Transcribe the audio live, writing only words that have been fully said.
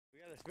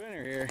got a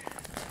spinner here.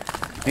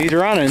 He's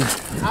running.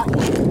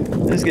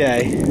 This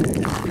guy.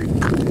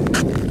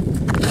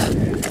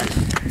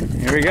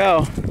 Here we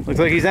go. Looks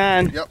like he's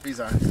on. Yep, he's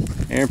on.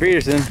 Aaron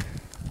Peterson.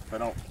 If I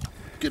don't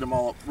get him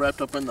all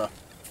wrapped up in the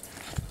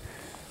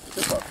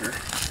tip up here.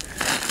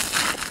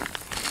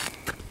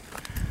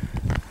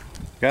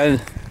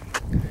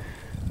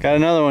 Got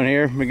another one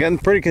here. We're getting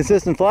pretty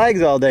consistent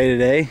flags all day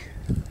today.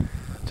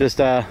 Just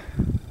this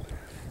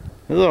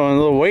one a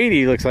little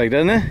weighty looks like,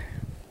 doesn't it?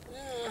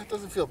 Yeah, it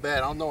doesn't feel bad.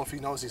 I don't know if he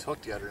knows he's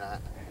hooked yet or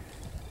not.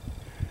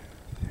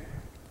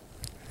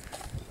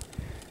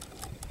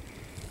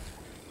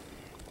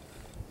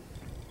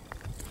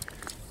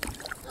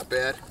 Not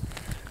bad.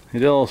 He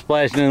did a little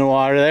splashing in the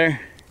water there.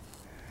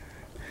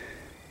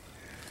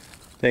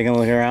 Taking a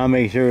look around,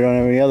 making sure we don't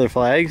have any other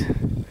flags.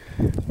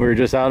 We were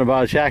just out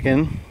about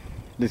checking.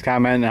 Just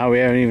commenting how we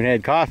haven't even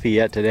had coffee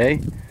yet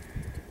today.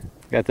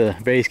 Got the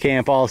base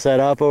camp all set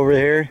up over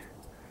here.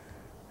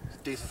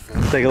 Decent fish.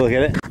 Let's take a look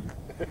at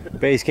it.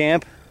 Base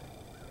camp.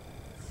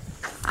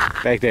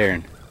 Back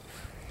there.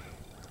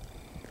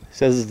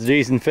 Says it's a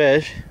decent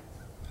fish.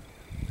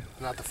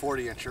 Not the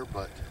 40-incher,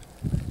 but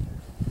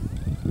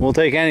we'll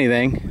take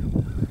anything.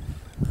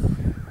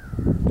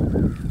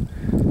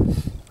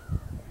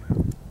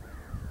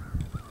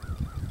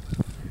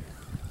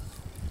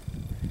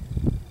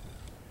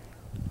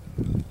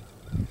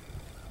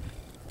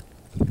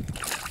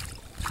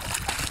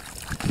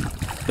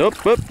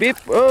 Oop, oop, beep.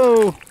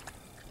 Oh,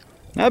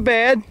 not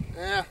bad.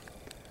 Yeah,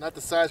 not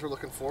the size we're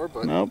looking for,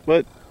 but no,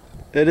 but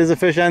it is a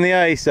fish on the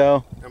ice,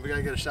 so. And we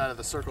gotta get a shot of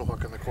the circle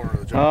hook in the corner of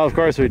the jar. Oh, of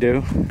course we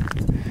do.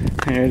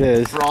 Here it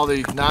is. For all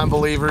the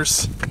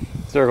non-believers.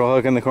 Circle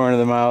hook in the corner of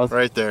the mouth.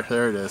 Right there.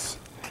 There it is.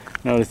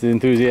 Notice the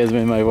enthusiasm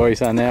in my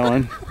voice on that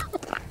one.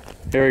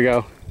 Here we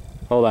go.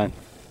 Hold on.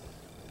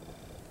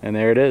 And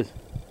there it is.